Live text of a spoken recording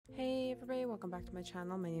welcome back to my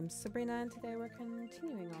channel. My name's Sabrina and today we're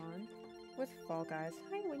continuing on with Fall Guys.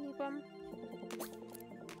 Hi Winnie Bum.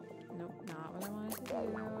 Nope, not what I wanted to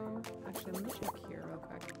do. Actually, let me check here real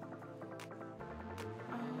quick.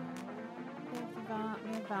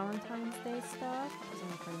 We have Valentine's Day stuff because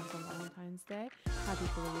I'm recording this on Valentine's Day. Happy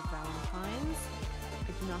belated Valentine's.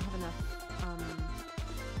 I do not have enough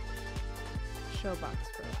show bucks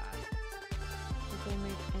for that. Did they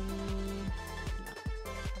make any? No.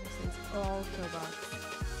 This is all show bucks.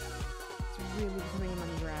 It's really becoming a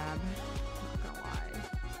money grab. Not gonna lie.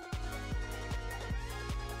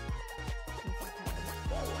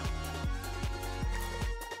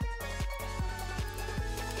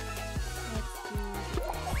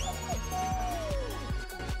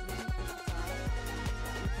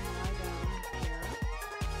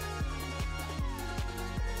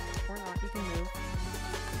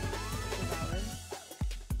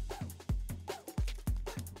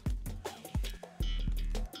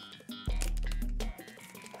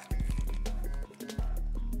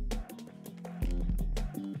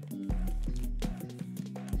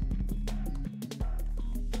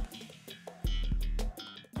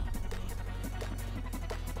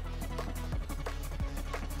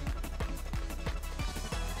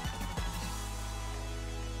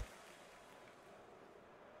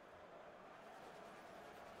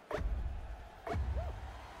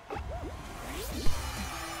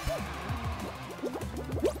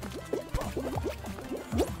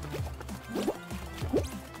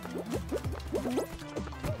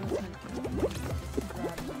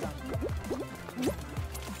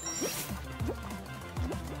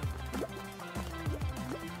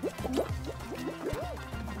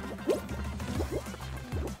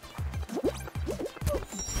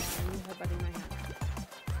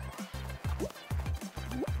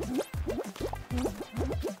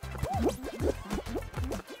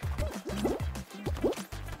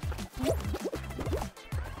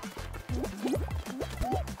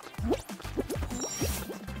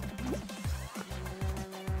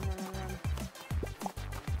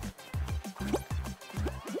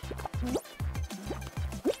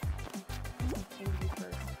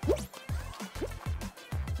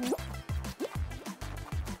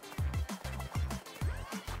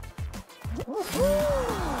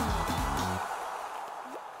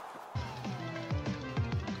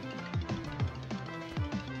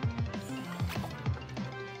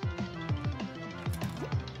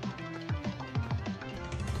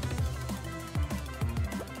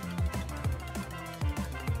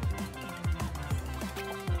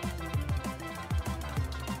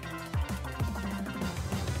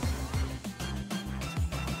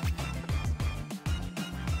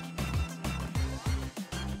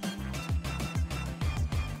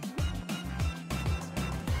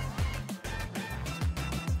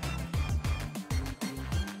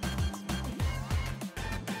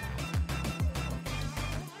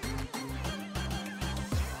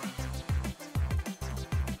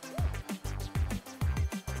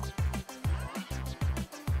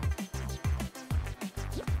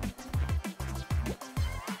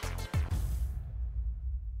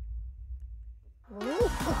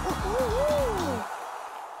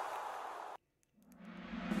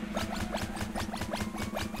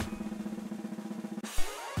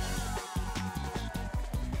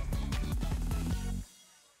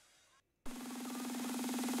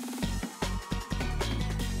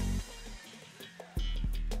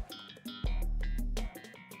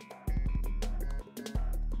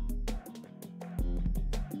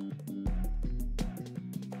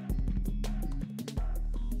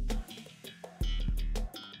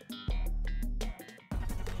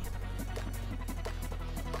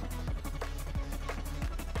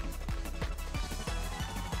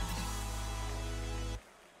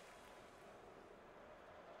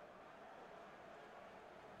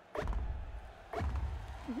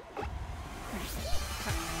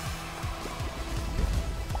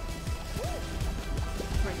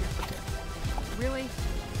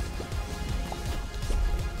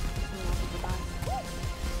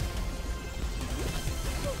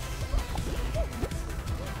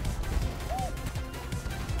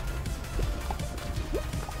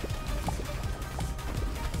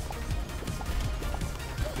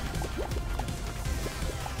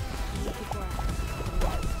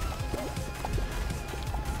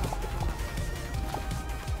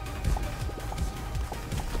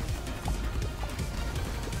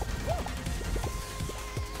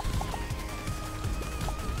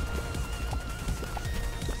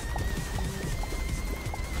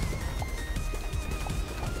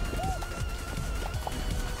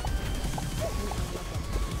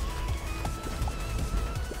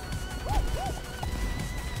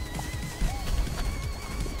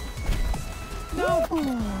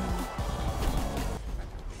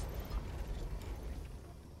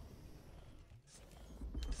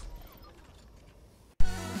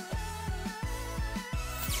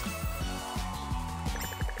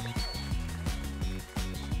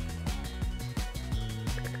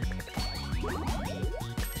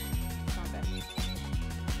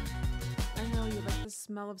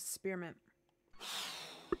 Smell of spearmint.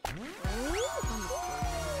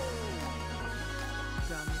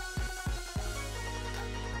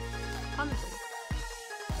 Honestly,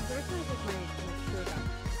 there's like my cure gum,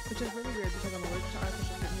 which is really weird because I'm allergic to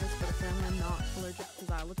artificial sweeteners, but apparently I'm not allergic to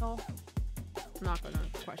xylitol. I'm not gonna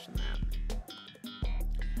question that.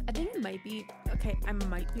 I think it might be okay. I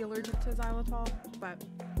might be allergic to xylitol, but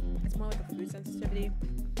it's more like a food sensitivity,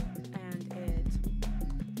 and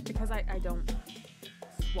because I don't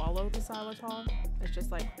swallow the xylitol, it's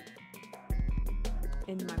just like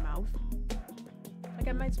in my mouth. Like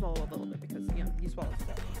I might swallow a little bit because you swallow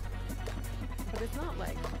stuff, but it's not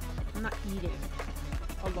like I'm not eating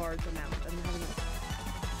a large amount. I'm having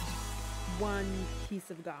one piece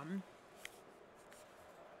of gum,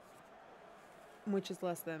 which is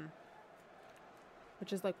like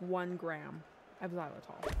 1 gram of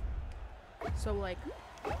xylitol. So like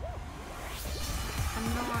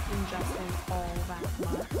I'm not ingesting all that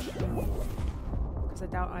much because I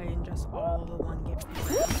doubt I ingest all of the 1 gram.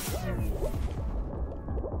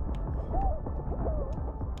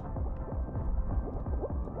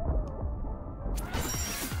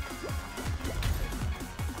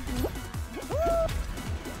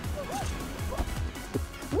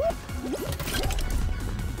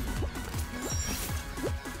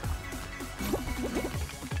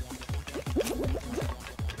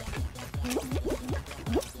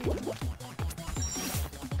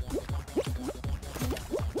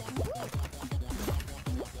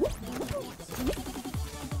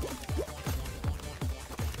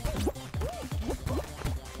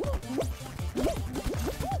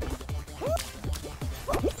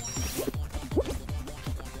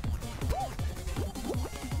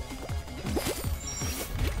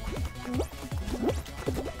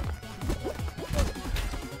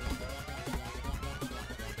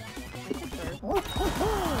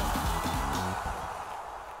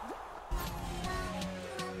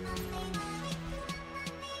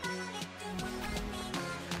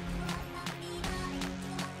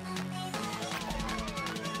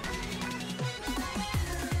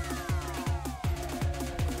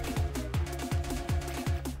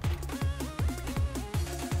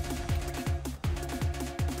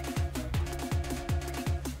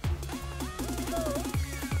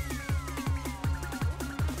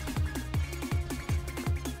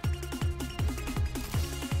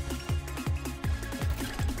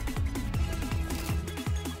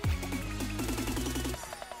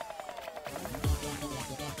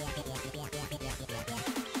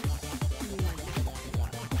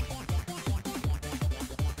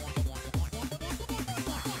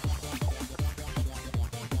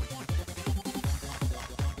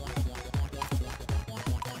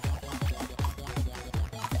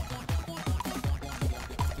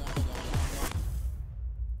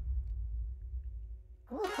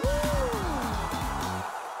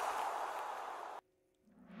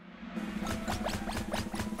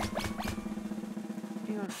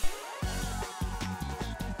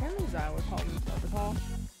 Apparently xylitol and sorbitol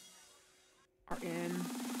are in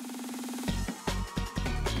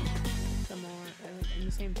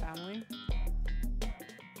the same family.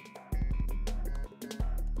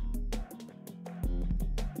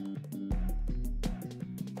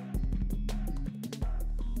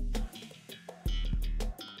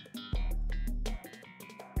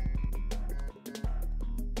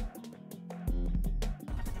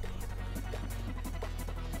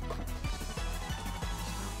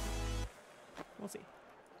 We'll see.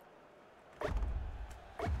 I'm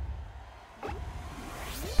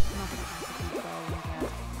not gonna actively go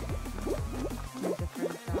and get different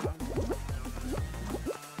meds,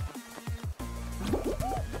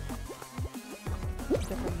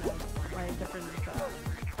 right? Different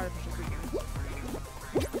artificial sweeteners.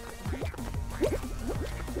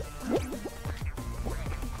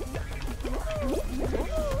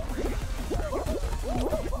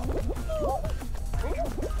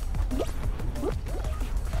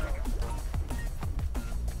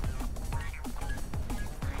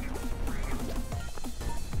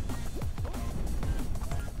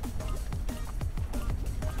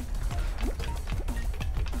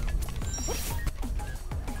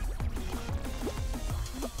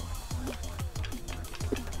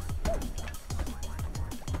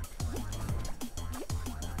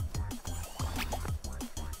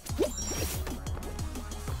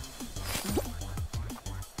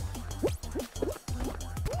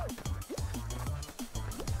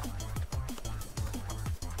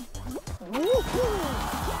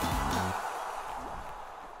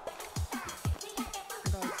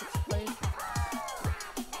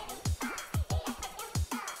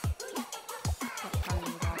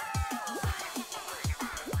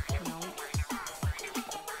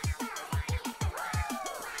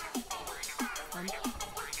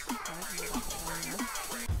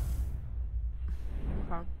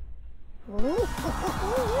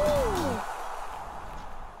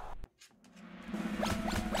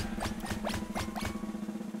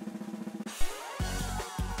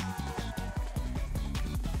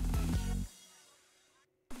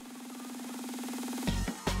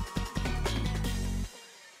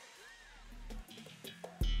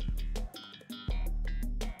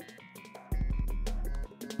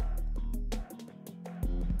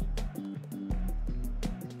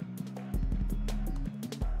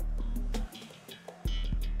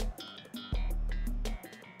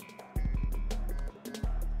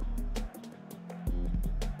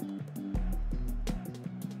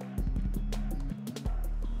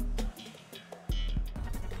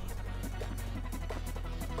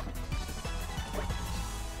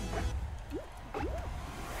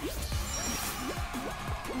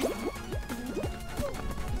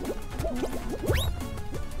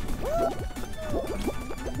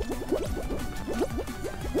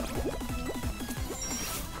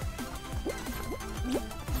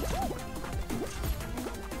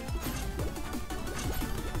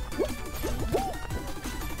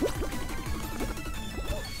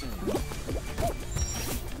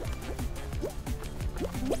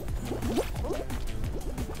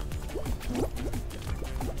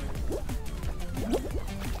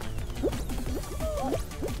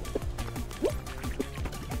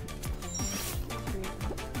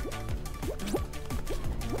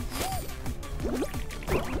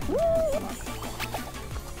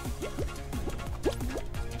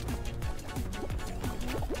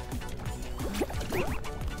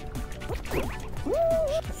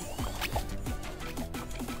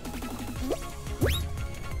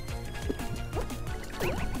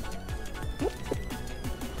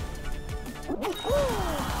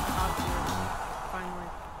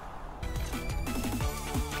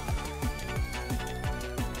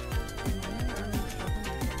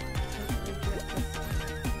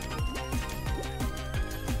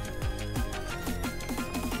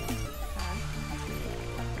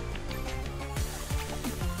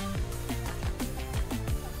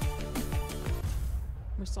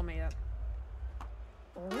 We still made it.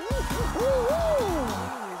 The only reason we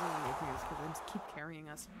made it is because they just keep carrying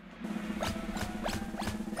us.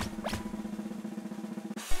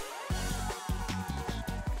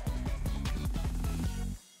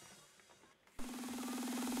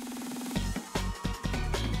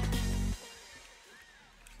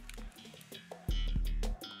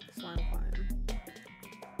 Slime climb.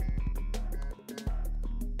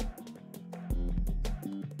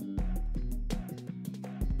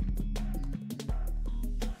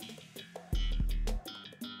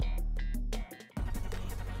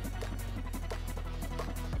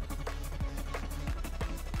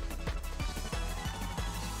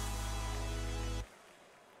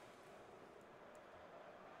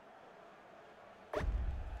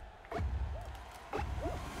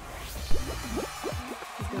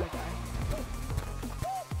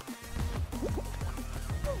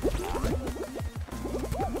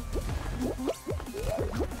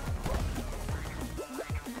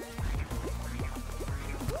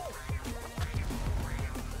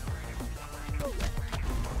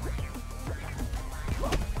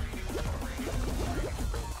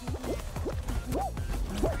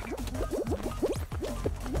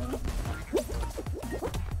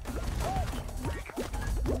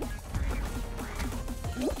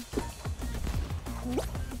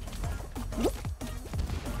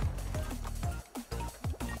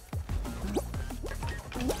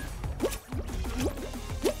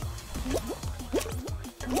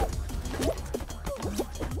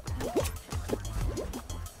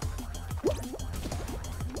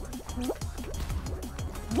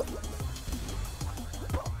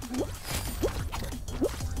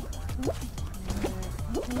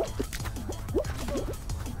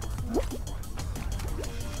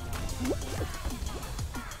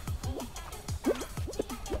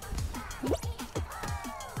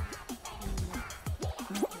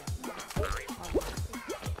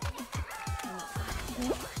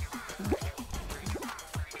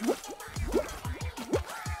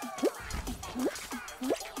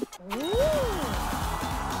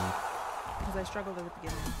 I struggled at the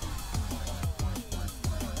beginning.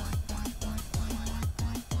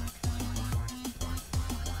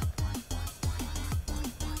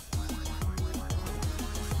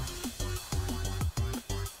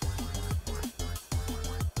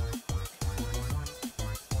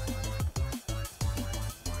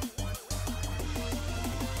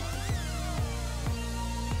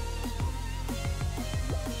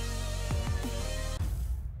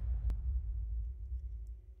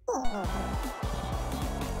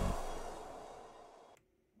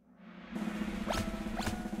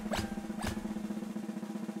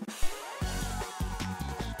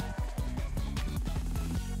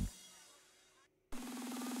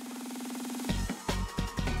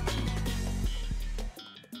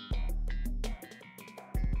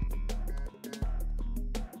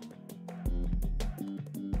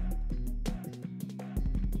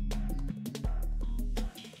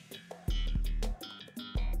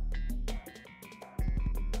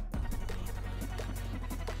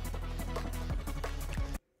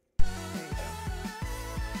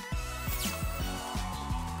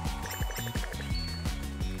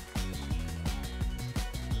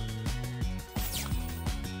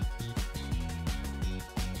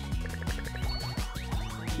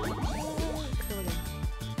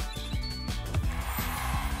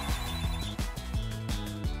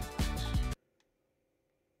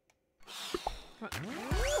 Come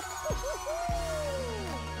on.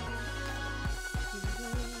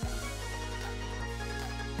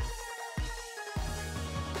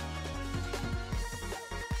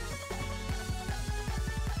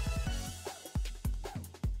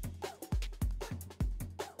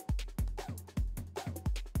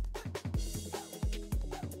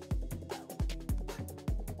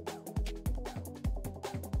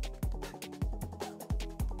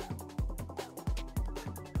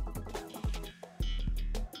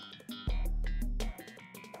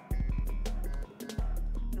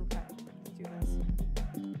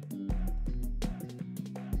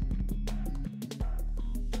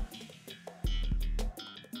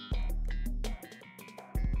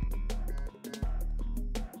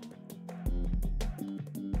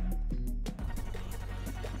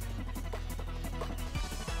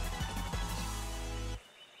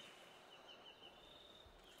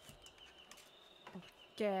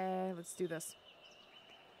 Okay, let's do this.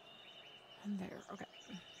 And there, okay.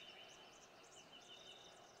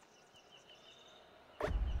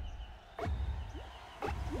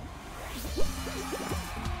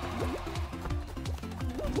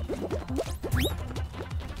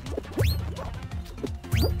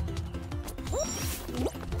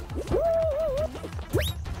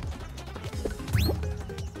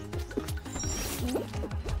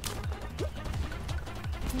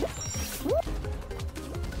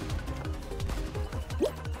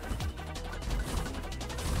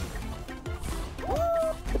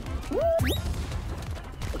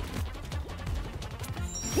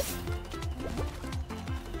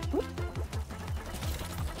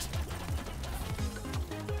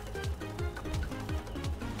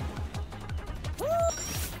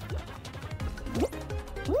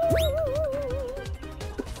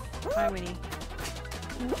 Hi, Winnie.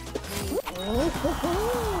 No, you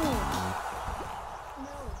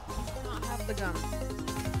do not have the gum.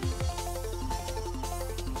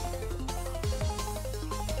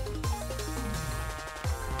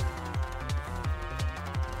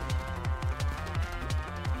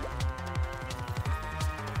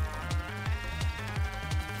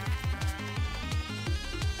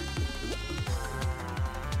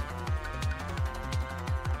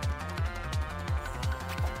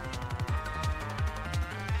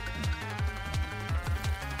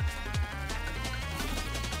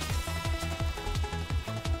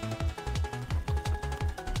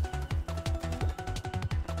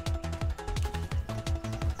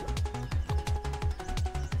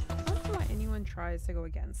 Tries to go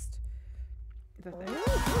against the thing.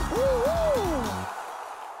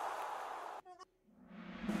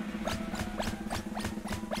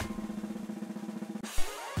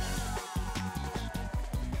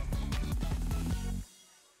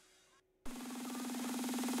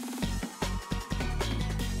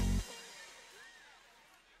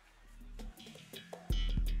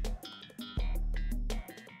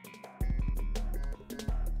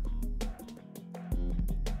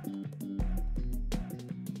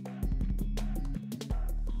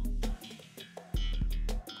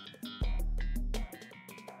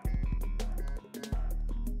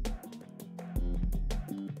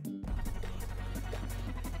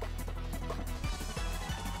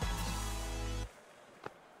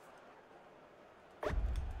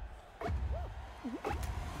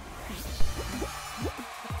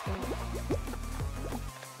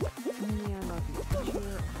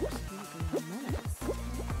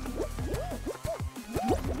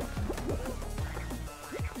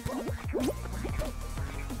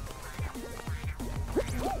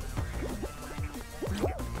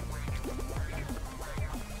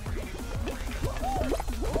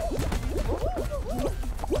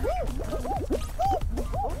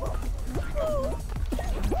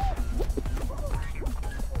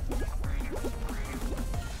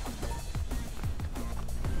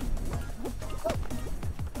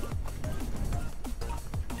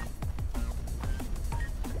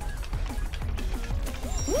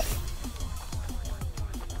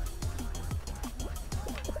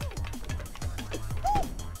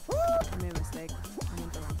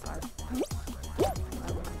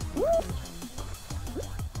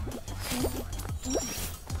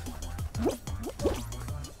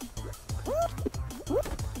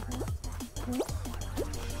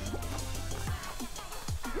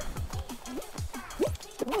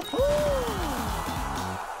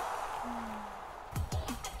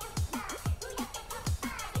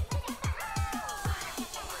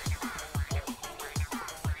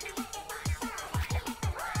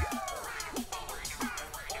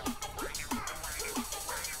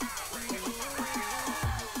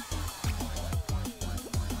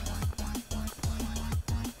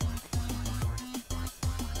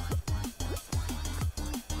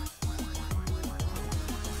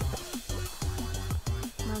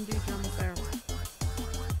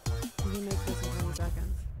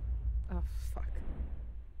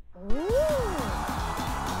 We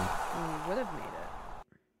would have made it.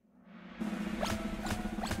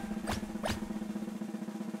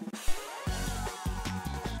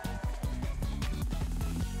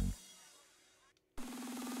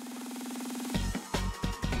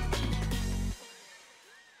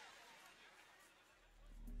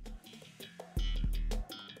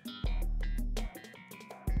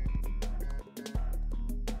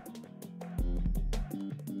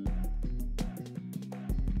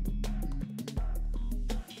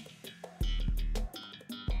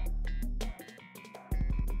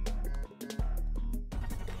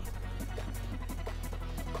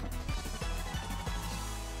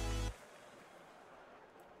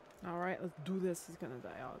 Alright, let's do this. He's gonna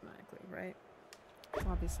die automatically, right? That's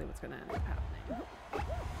obviously what's gonna end up happening.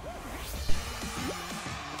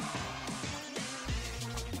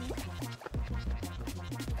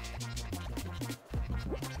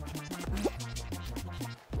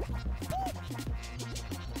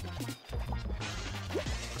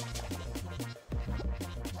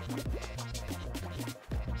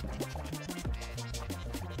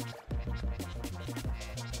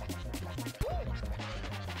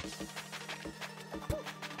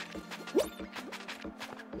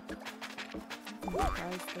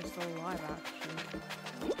 Guys, they're still alive, actually.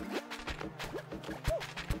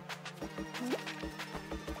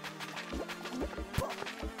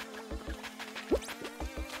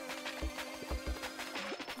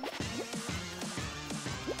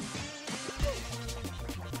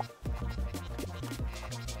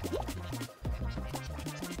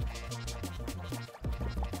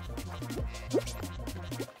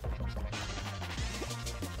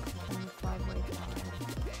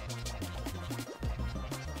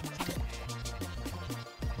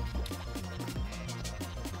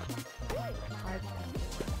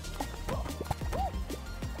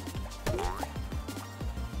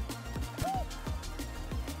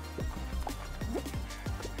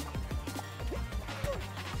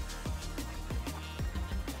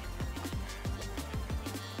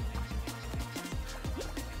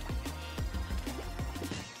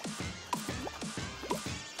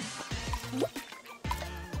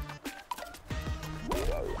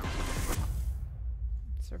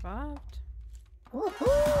 Survived.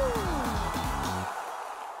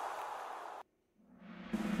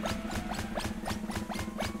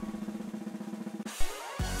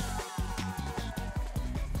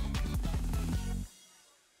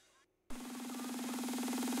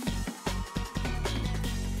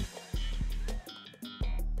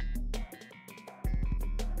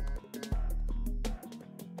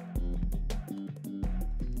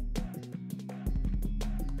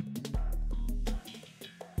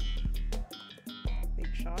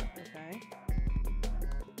 Shot, okay.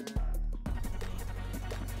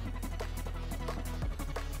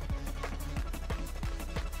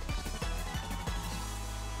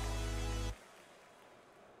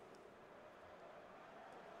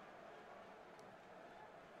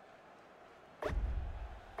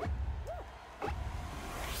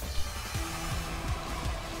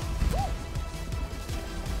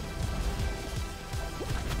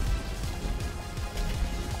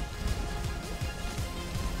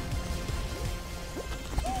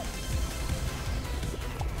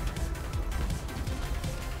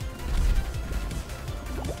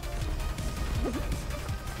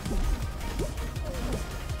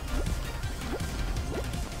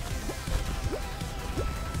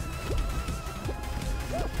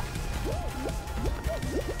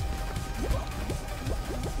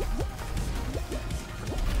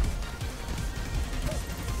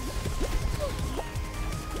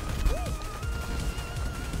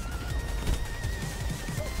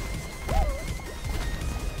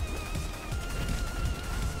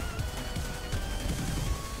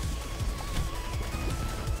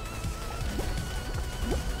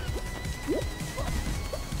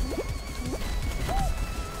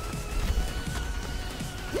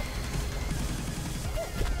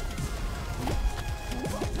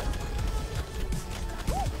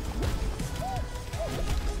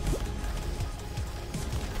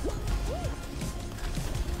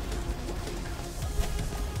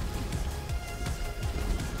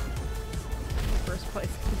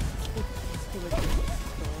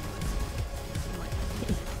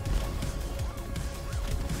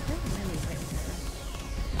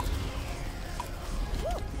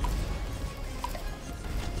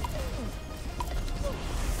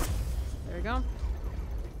 we go.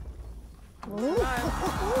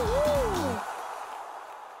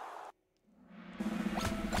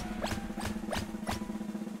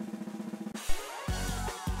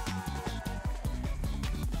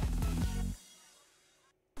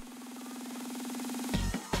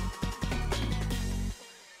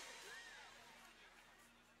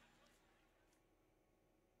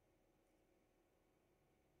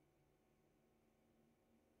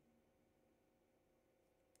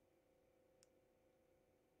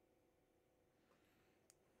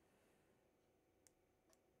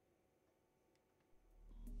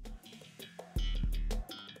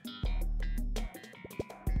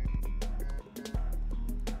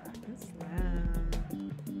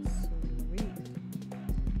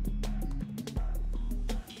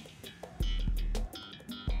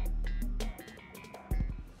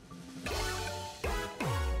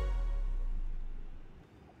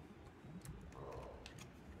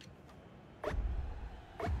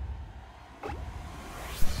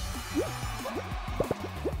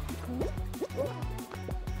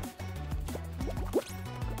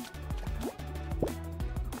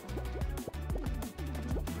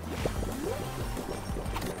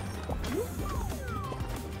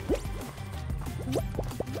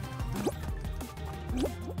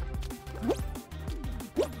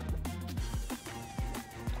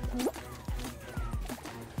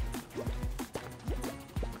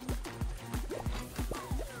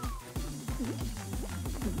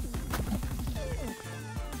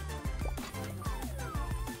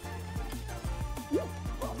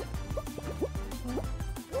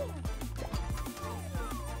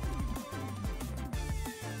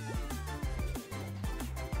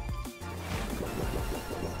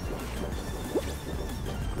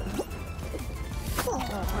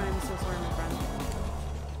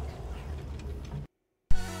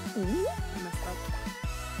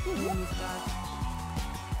 He's back.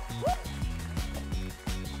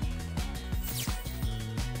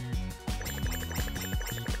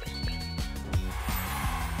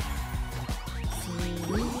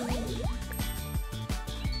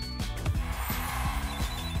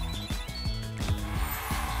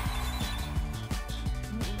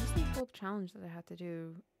 Challenge that I had to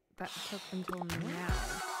do that took until now.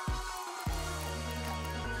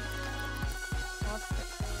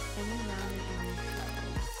 Any round in any show.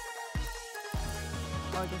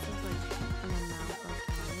 Oh, I guess it's like an amount of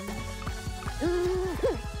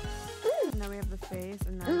times. Now we have the face,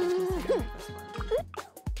 and now we can say this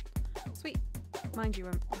one. Sweet. Mind you,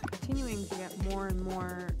 I'm continuing to get more and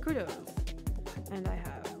more kudos, and I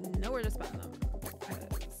have nowhere to spend them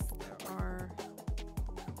because there are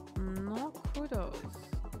no kudos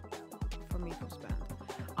for me to spend.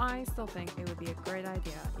 I still think it would be a great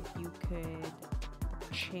idea if you could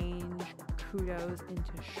change kudos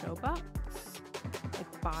into showbucks,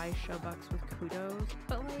 like buy showbucks with kudos,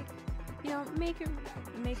 but like, you know, make it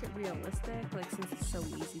realistic. Like, since it's so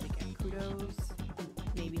easy to get kudos,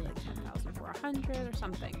 maybe like 10,000 for 100 or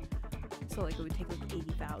something. So like it would take like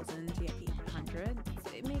 80,000 to get 800.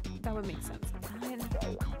 That would make sense. And,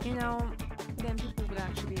 you know, then people would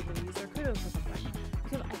actually be able to use their kudos for something.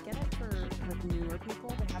 Because I get it for like newer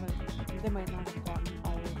people, they might not have gotten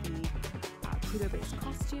all of the kudo-based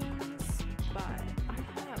costumes, but I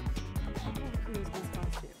have all the kudos-based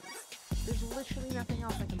costumes. There's literally nothing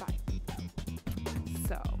else I can buy.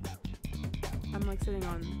 So I'm like sitting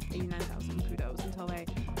on 89,000 kudos until they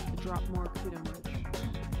drop more kudo merch.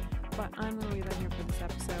 But I'm going to leave that here for this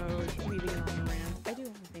episode, leaving it on the rant. I do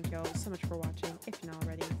want to thank y'all so much for watching. If you're not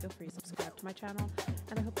already, feel free to subscribe to my channel,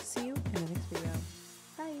 and I hope to see you in the next video.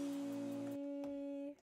 Bye!